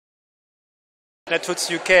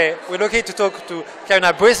Netroots UK. We're looking to talk to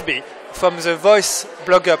Karina Brisby from the Voice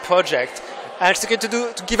Blogger project. And she's going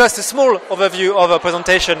to give us a small overview of a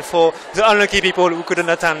presentation for the unlucky people who couldn't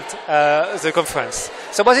attend the conference.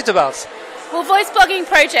 So what's it about? Well, Voice Blogging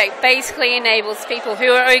Project basically enables people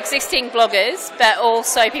who are existing bloggers, but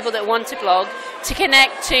also people that want to blog, to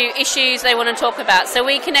connect to issues they want to talk about. So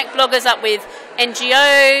we connect bloggers up with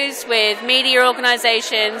NGOs, with media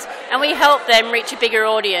organisations, and we help them reach a bigger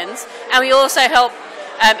audience. And we also help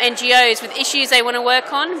NGOs with issues they want to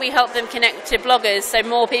work on. We help them connect to bloggers so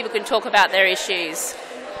more people can talk about their issues.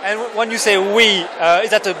 And when you say we, is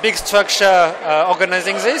that a big structure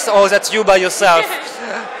organising this, or is that you by yourself?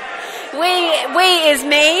 We is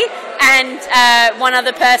me and one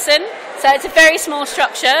other person, so it's a very small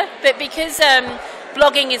structure, but because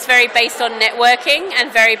blogging is very based on networking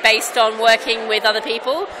and very based on working with other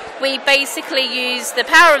people, we basically use the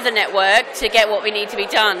power of the network to get what we need to be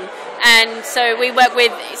done. And so if we work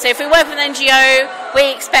with an NGO,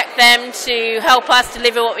 we expect them to help us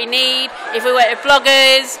deliver what we need. If we work with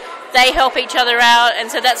bloggers, they help each other out,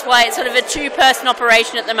 and so that's why it's sort of a two-person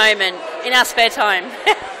operation at the moment in our spare time.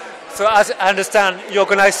 So as I understand, you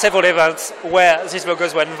organise several events where these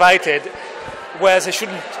bloggers were invited, where they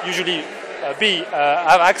shouldn't usually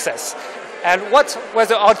have access. And what were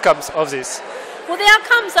the outcomes of this? Well, the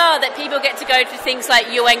outcomes are that people get to go to things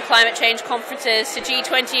like UN climate change conferences, to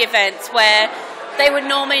G20 events, where they would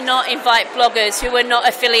normally not invite bloggers who were not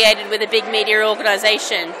affiliated with a big media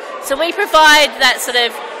organisation. So we provide that sort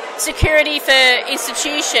of security for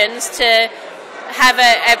institutions to have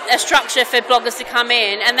a structure for bloggers to come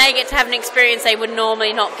in, and they get to have an experience they would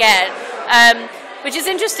normally not get, which is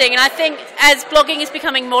interesting. And I think as blogging is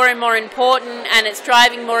becoming more and more important and it's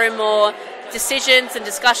driving more and more decisions and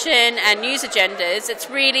discussion and news agendas, it's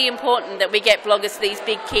really important that we get bloggers to these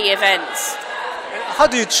big key events. How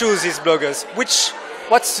do you choose these bloggers?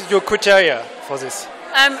 What's your criteria for this?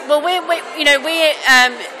 Well, we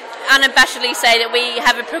unabashedly say that we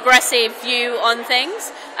have a progressive view on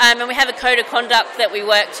things, and we have a code of conduct that we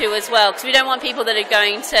work to as well, because we don't want people that are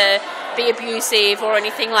going to be abusive or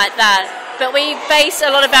anything like that. But we base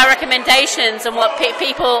a lot of our recommendations on what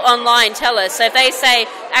people online tell us. So if they say,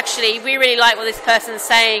 actually, we really like what this person's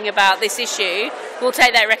saying about this issue, we'll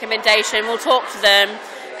take that recommendation, we'll talk to them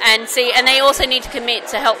and see. And they also need to commit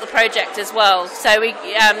to help the project as well. So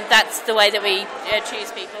that's the way that we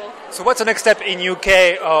choose people. So what's the next step in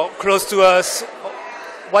UK or close to us?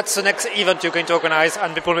 What's the next event you're going to organise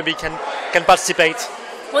and people maybe can participate?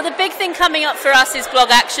 Well, the big thing coming up for us is Blog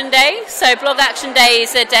Action Day. So Blog Action Day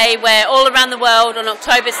is a day where all around the world on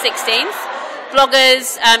October 16th,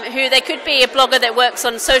 bloggers who they could be a blogger that works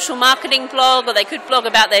on social marketing blog, or they could blog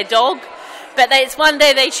about their dog. But it's one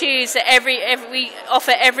day they choose that we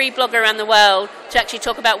offer every blogger around the world to actually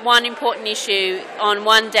talk about one important issue on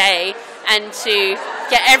one day, and to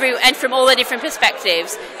get and from all the different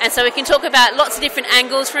perspectives. And so we can talk about lots of different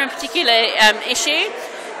angles from a particular issue.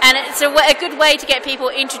 And it's a good way to get people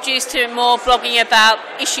introduced to more blogging about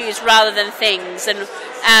issues rather than things. And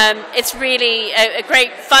it's really a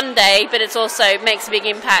great fun day, but it also makes a big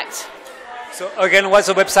impact. So again, what's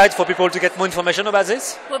the website for people to get more information about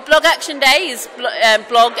this? Well, Blog Action Day is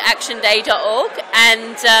blogactionday.org,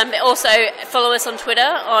 and also follow us on Twitter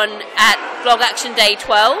at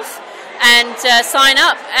blogactionday12, and sign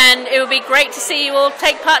up. And it would be great to see you all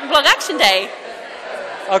take part in Blog Action Day.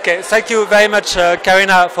 Okay, thank you very much,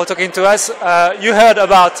 Karina, for talking to us. You heard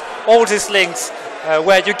about all these links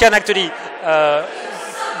where you can actually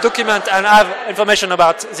document and have information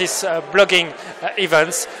about these blogging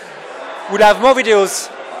events. We'll have more videos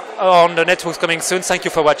on the Netroots coming soon. Thank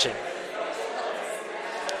you for watching.